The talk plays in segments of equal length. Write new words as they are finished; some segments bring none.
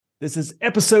This is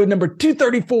episode number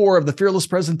 234 of the Fearless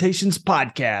Presentations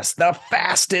podcast, the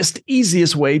fastest,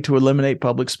 easiest way to eliminate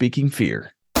public speaking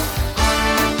fear. Want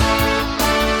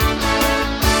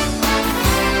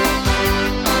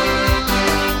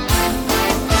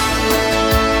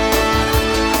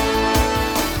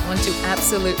to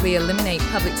absolutely eliminate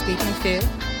public speaking fear?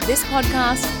 This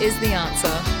podcast is the answer.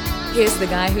 Here's the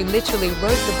guy who literally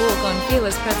wrote the book on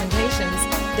Fearless Presentations,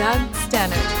 Doug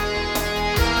Stannard.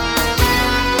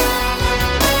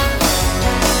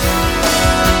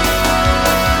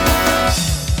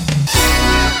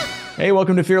 Hey,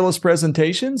 welcome to Fearless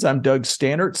Presentations. I'm Doug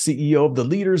Stannard, CEO of the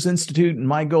Leaders Institute, and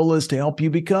my goal is to help you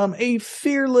become a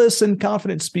fearless and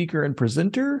confident speaker and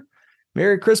presenter.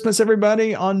 Merry Christmas,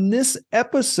 everybody. On this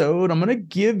episode, I'm going to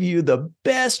give you the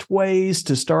best ways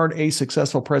to start a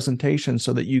successful presentation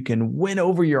so that you can win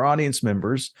over your audience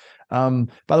members. By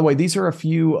the way, these are a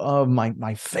few of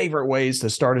my favorite ways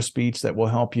to start a speech that will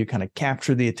help you kind of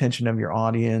capture the attention of your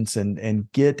audience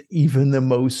and get even the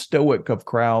most stoic of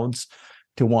crowds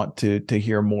to want to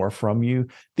hear more from you.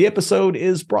 The episode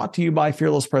is brought to you by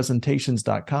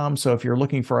fearlesspresentations.com. So if you're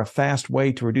looking for a fast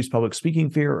way to reduce public speaking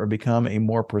fear or become a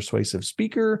more persuasive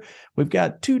speaker, we've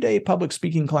got 2-day public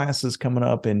speaking classes coming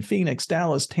up in Phoenix,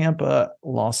 Dallas, Tampa,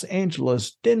 Los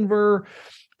Angeles, Denver,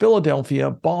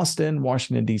 Philadelphia, Boston,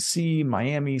 Washington, D.C.,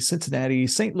 Miami, Cincinnati,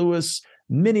 St. Louis,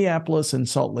 Minneapolis, and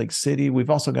Salt Lake City. We've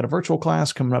also got a virtual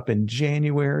class coming up in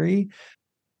January.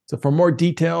 So for more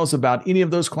details about any of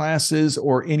those classes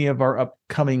or any of our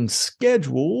upcoming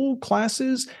schedule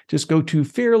classes, just go to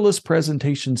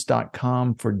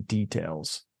fearlesspresentations.com for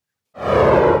details.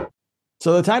 So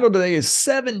the title today is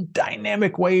 7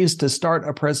 Dynamic Ways to Start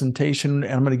a Presentation,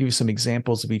 and I'm going to give you some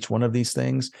examples of each one of these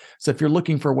things. So if you're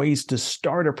looking for ways to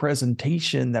start a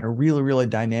presentation that are really, really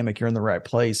dynamic, you're in the right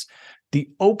place. The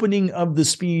opening of the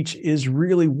speech is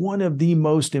really one of the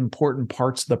most important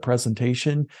parts of the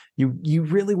presentation. You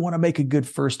really want to make a good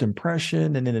first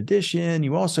impression. And in addition,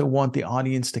 you also want the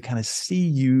audience to kind of see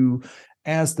you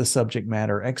as the subject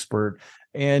matter expert.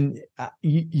 And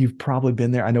you've probably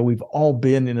been there. I know we've all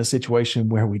been in a situation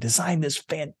where we designed this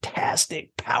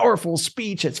fantastic, powerful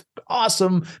speech. It's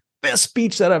awesome. Best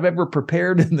speech that I've ever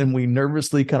prepared. And then we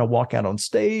nervously kind of walk out on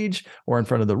stage or in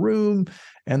front of the room,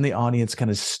 and the audience kind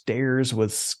of stares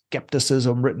with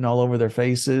skepticism written all over their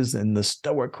faces. And the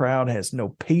stoic crowd has no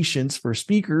patience for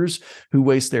speakers who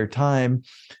waste their time.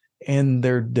 And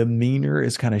their demeanor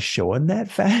is kind of showing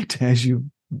that fact as you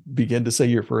begin to say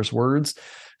your first words.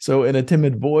 So in a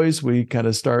timid voice, we kind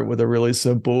of start with a really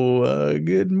simple,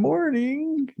 good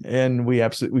morning. And we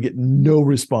get no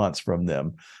response from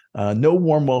them. No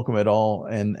warm welcome at all.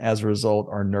 And as a result,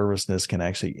 our nervousness can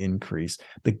actually increase.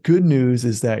 The good news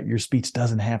is that your speech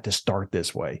doesn't have to start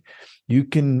this way.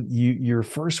 Your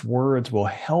first words will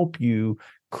help you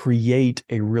create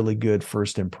a really good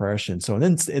first impression. So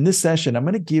in this session, I'm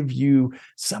going to give you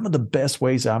some of the best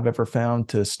ways I've ever found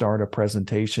to start a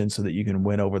presentation so that you can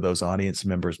win over those audience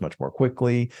members much more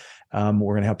quickly. We're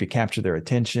going to help you capture their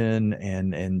attention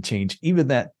and change even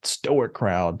that stoic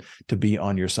crowd to be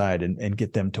on your side and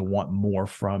get them to want more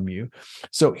from you.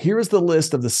 So here's the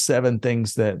list of the 7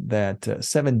 things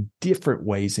 7 different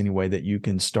ways anyway that you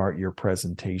can start your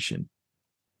presentation.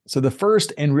 So the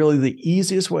first and really the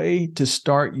easiest way to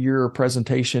start your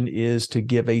presentation is to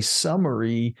give a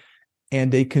summary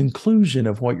and a conclusion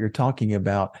of what you're talking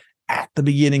about at the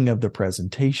beginning of the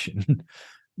presentation.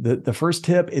 The first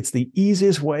tip, it's the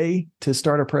easiest way to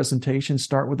start a presentation.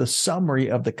 Start with a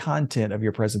summary of the content of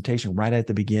your presentation right at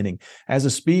the beginning. As a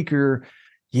speaker,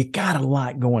 you got a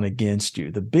lot going against you.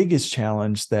 The biggest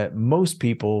challenge that most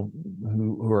people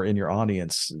who are in your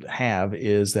audience have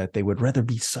is that they would rather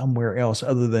be somewhere else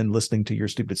other than listening to your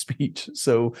stupid speech.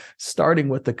 So starting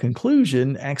with the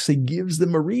conclusion actually gives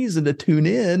them a reason to tune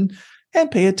in and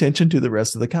pay attention to the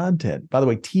rest of the content. By the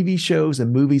way, TV shows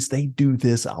and movies, they do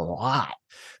this a lot.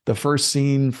 The first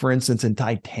scene, for instance, in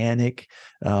Titanic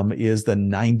is the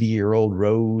 90-year-old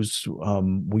Rose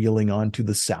wheeling onto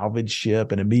the salvage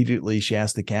ship. And immediately she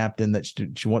asks the captain that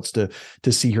she wants to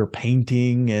see her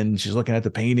painting. And she's looking at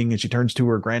the painting and she turns to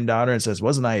her granddaughter and says,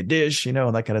 "Wasn't I a dish?" And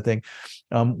that kind of thing.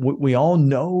 We all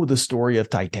know the story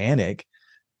of Titanic.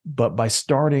 But by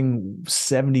starting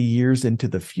 70 years into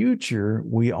the future,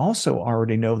 we also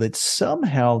already know that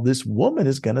somehow this woman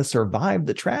is going to survive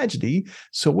the tragedy.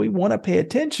 So we want to pay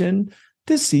attention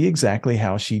to see exactly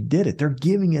how she did it. They're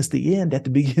giving us the end at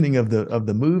the beginning of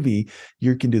the movie.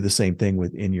 You can do the same thing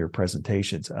within your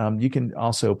presentations. You can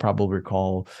also probably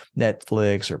recall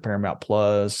Netflix or Paramount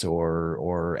Plus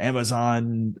or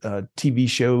Amazon TV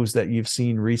shows that you've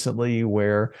seen recently,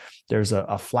 where there's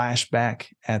a flashback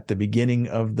at the beginning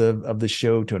of the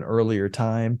show to an earlier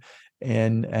time.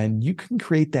 And you can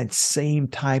create that same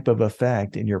type of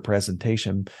effect in your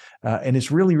presentation. And it's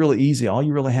really, really easy. All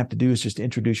you really have to do is just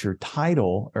introduce your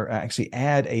title, or actually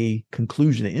add a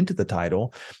conclusion into the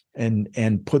title,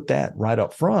 and put that right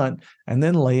up front, and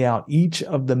then lay out each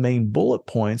of the main bullet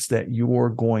points that you're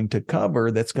going to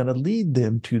cover that's going to lead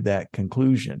them to that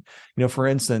conclusion. For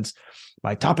instance,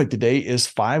 my topic today is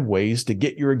 5 ways to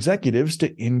get your executives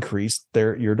to increase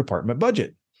your department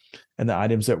budget. And the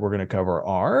items that we're going to cover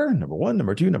are number 1,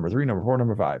 number 2, number 3, number 4,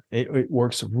 number 5. It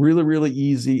works really, really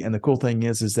easy. And the cool thing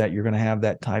is that you're going to have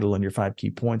that title and your 5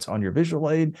 key points on your visual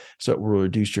aid. So it will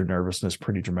reduce your nervousness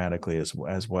pretty dramatically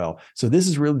as well. So this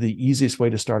is really the easiest way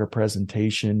to start a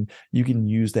presentation. You can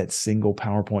use that single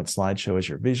PowerPoint slideshow as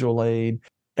your visual aid.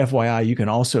 FYI, you can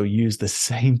also use the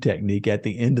same technique at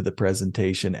the end of the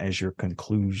presentation as your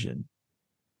conclusion.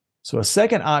 So a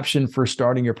second option for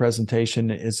starting your presentation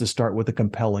is to start with a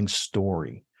compelling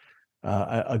story.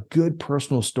 A good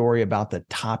personal story about the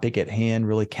topic at hand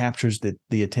really captures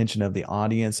the attention of the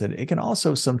audience. And it can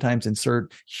also sometimes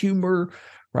insert humor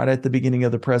right at the beginning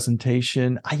of the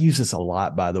presentation. I use this a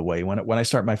lot, by the way. When I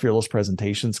start my Fearless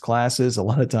Presentations classes, a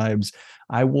lot of times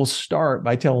I will start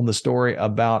by telling the story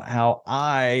about how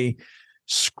I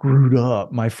screwed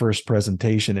up my first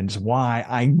presentation and why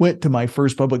I went to my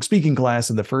first public speaking class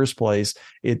in the first place.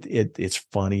 It's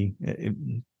funny.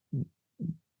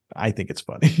 I think it's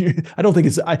funny. I think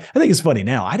it's funny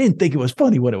now. I didn't think it was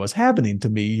funny when it was happening to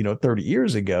me, 30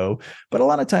 years ago. But a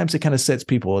lot of times it kind of sets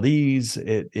people at ease.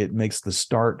 It makes the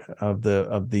start of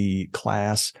the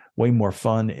class way more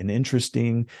fun and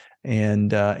interesting,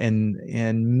 and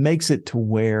makes it to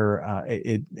where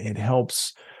it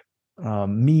helps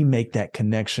me make that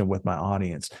connection with my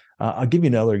audience. I'll give you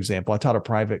another example. I taught a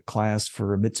private class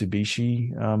for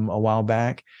Mitsubishi a while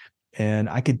back, and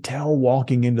I could tell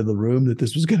walking into the room that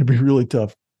this was going to be a really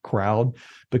tough crowd,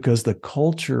 because the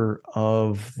culture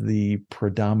of the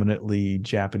predominantly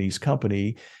Japanese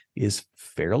company is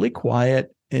fairly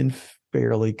quiet and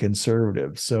fairly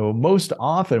conservative. So most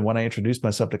often when I introduce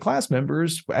myself to class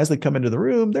members, as they come into the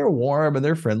room, they're warm and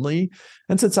they're friendly.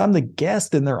 And since I'm the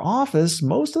guest in their office,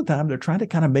 most of the time they're trying to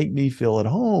kind of make me feel at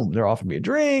home. They're offering me a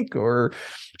drink or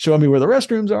showing me where the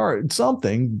restrooms are,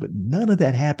 something, but none of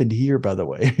that happened here, by the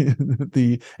way.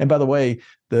 By the way,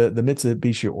 the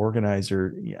Mitsubishi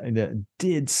organizer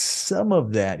did some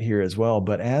of that here as well.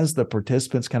 But as the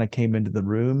participants kind of came into the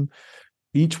room,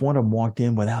 each one of them walked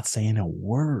in without saying a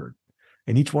word.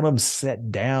 And each one of them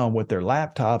sat down with their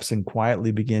laptops and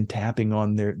quietly began tapping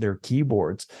on their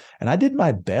keyboards. And I did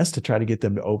my best to try to get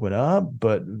them to open up,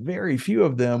 but very few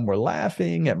of them were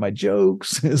laughing at my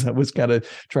jokes as I was kind of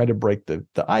trying to break the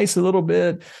ice a little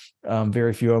bit.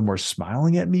 Very few of them were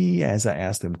smiling at me as I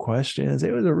asked them questions.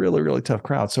 It was a really, really tough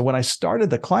crowd. So when I started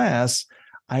the class,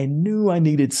 I knew I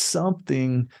needed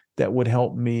something that would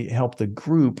help the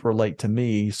group relate to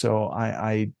me. So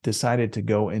I decided to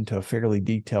go into a fairly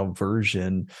detailed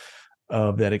version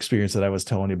of that experience that I was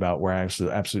telling you about, where I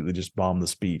absolutely just bombed the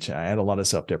speech. I had a lot of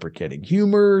self-deprecating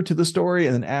humor to the story.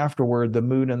 And then afterward, the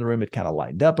mood in the room had kind of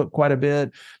lightened up quite a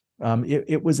bit.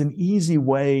 It was an easy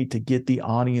way to get the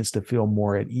audience to feel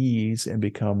more at ease and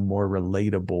become more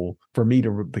relatable, for me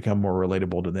to become more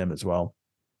relatable to them as well.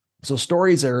 So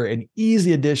stories are an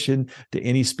easy addition to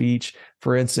any speech.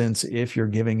 For instance, if you're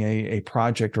giving a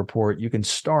project report, you can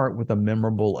start with a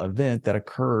memorable event that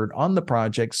occurred on the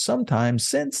project sometime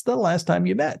since the last time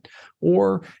you met.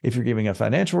 Or if you're giving a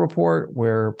financial report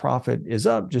where profit is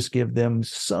up, just give them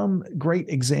some great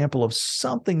example of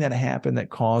something that happened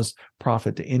that caused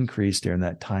profit to increase during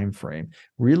that time frame.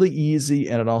 Really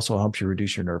easy, and it also helps you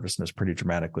reduce your nervousness pretty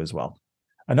dramatically as well.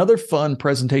 Another fun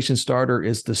presentation starter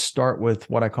is to start with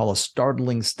what I call a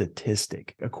startling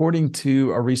statistic. According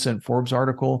to a recent Forbes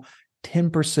article,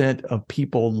 10% of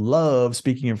people love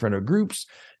speaking in front of groups.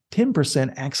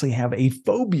 10% actually have a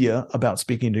phobia about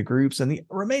speaking to groups, and the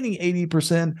remaining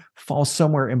 80% fall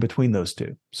somewhere in between those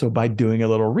two. So by doing a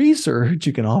little research,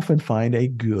 you can often find a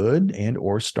good and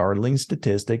or startling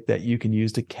statistic that you can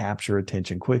use to capture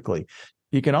attention quickly.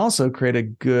 You can also create a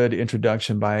good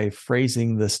introduction by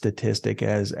phrasing the statistic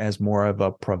as more of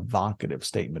a provocative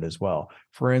statement as well.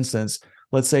 For instance,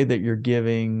 let's say that you're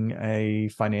giving a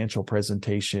financial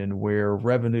presentation where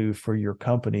revenue for your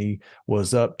company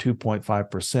was up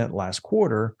 2.5% last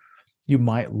quarter. you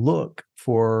might look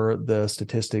for the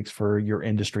statistics for your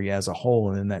industry as a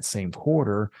whole. And in that same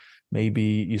quarter, maybe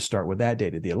you start with that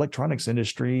data. The electronics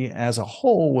industry as a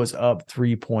whole was up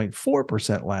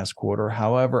 3.4% last quarter.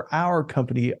 However, our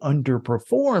company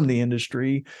underperformed the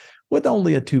industry with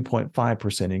only a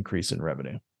 2.5% increase in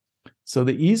revenue. So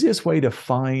the easiest way to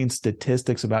find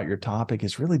statistics about your topic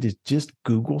is really to just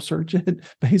Google search it.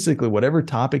 Basically, whatever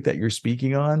topic that you're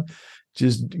speaking on,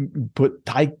 just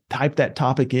type that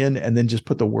topic in and then just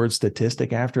put the word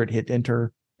statistic after it, hit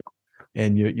enter,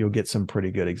 and you'll get some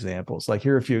pretty good examples. Like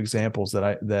here are a few examples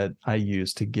that I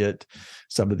use to get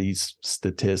some of these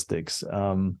statistics.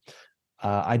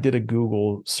 I did a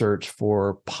Google search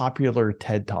for popular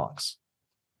TED Talks,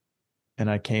 and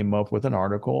I came up with an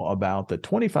article about the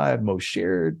 25 most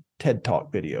shared TED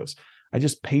Talk videos. I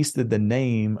just pasted the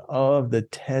name of the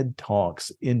TED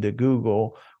Talks into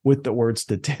Google with the word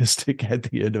statistic at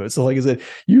the end of it. So like I said,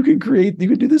 you can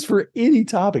do this for any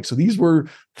topic. So these were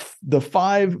the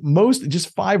five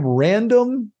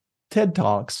random TED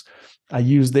Talks. I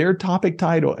used their topic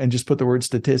title and just put the word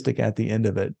statistic at the end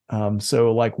of it.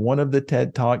 So like one of the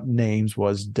TED Talk names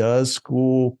was, "Does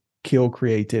School Kill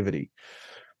Creativity?"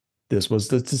 This was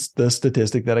the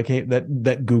statistic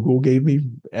that Google gave me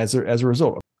as a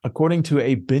result. According to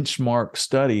a benchmark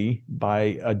study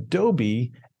by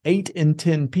Adobe, 8 in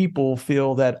 10 people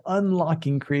feel that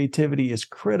unlocking creativity is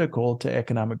critical to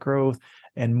economic growth,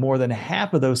 and more than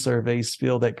half of those surveys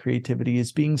feel that creativity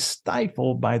is being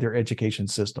stifled by their education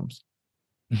systems.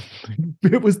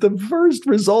 It was the first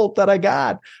result that I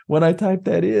got when I typed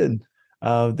that in.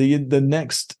 The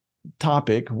next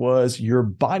topic was, "Your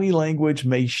body language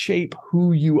may shape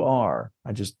who you are."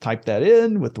 I just typed that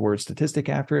in with the word statistic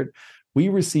after it. We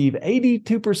receive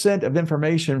 82% of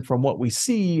information from what we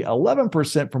see,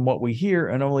 11% from what we hear,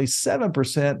 and only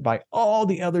 7% by all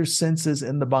the other senses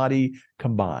in the body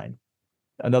combined.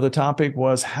 Another topic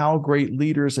was, "How great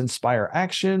leaders inspire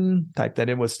action." Type that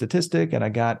in with statistic, and I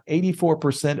got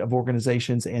 84% of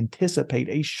organizations anticipate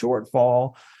a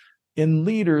shortfall in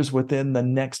leaders within the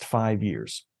next 5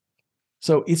 years.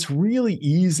 So it's really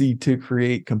easy to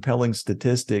create compelling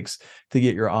statistics to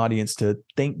get your audience to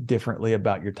think differently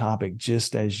about your topic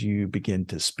just as you begin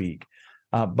to speak.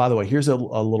 By the way, here's a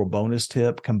little bonus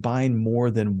tip. Combine more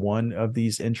than one of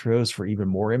these intros for even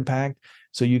more impact.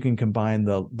 So you can combine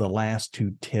the last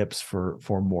two tips for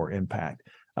more impact.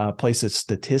 Place a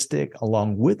statistic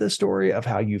along with a story of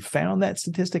how you found that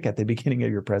statistic at the beginning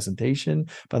of your presentation.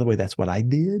 By the way, that's what I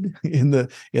did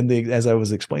as I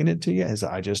was explaining it to you, as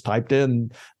I just typed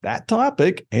in that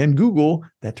topic and Google,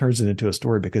 that turns it into a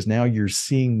story, because now you're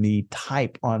seeing me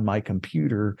type on my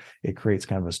computer. It creates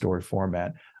kind of a story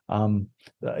format.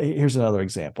 Here's another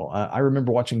example. I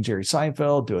remember watching Jerry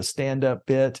Seinfeld do a stand-up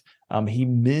bit. He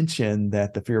mentioned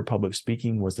that the fear of public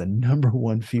speaking was the number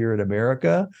one fear in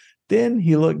America. Then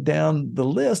he looked down the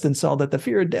list and saw that the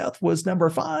fear of death was number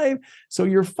 5. So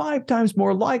you're 5 times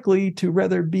more likely to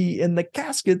rather be in the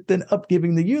casket than up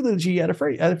giving the eulogy at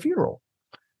a funeral.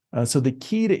 So the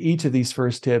key to each of these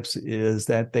first tips is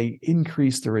that they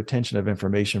increase the retention of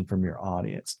information from your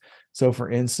audience. So for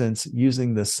instance,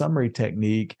 using the summary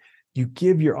technique, you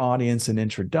give your audience an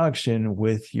introduction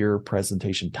with your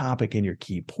presentation topic and your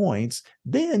key points.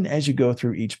 Then as you go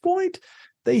through each point,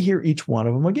 they hear each one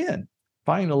of them again.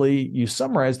 Finally, you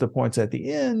summarize the points at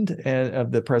the end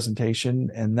of the presentation,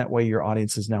 and that way your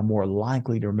audience is now more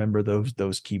likely to remember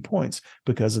those key points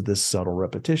because of this subtle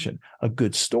repetition. A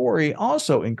good story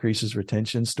also increases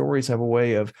retention. Stories have a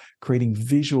way of creating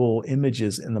visual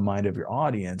images in the mind of your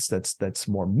audience that's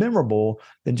more memorable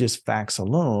than just facts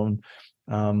alone.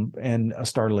 And a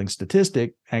startling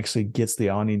statistic actually gets the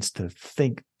audience to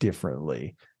think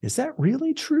differently. Is that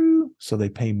really true? So they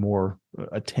pay more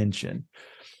attention.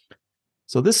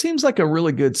 So this seems like a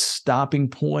really good stopping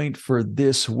point for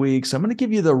this week. So I'm going to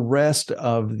give you the rest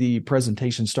of the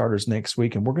presentation starters next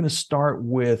week. And we're going to start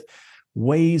with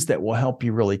ways that will help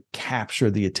you really capture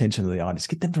the attention of the audience,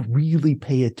 get them to really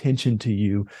pay attention to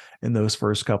you in those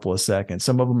first couple of seconds.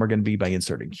 Some of them are going to be by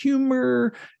inserting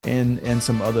humor and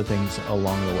some other things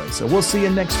along the way. So we'll see you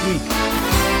next week.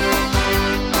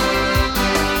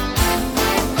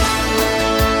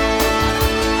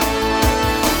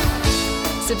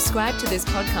 Subscribe to this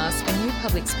podcast for new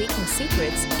public speaking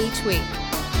secrets each week.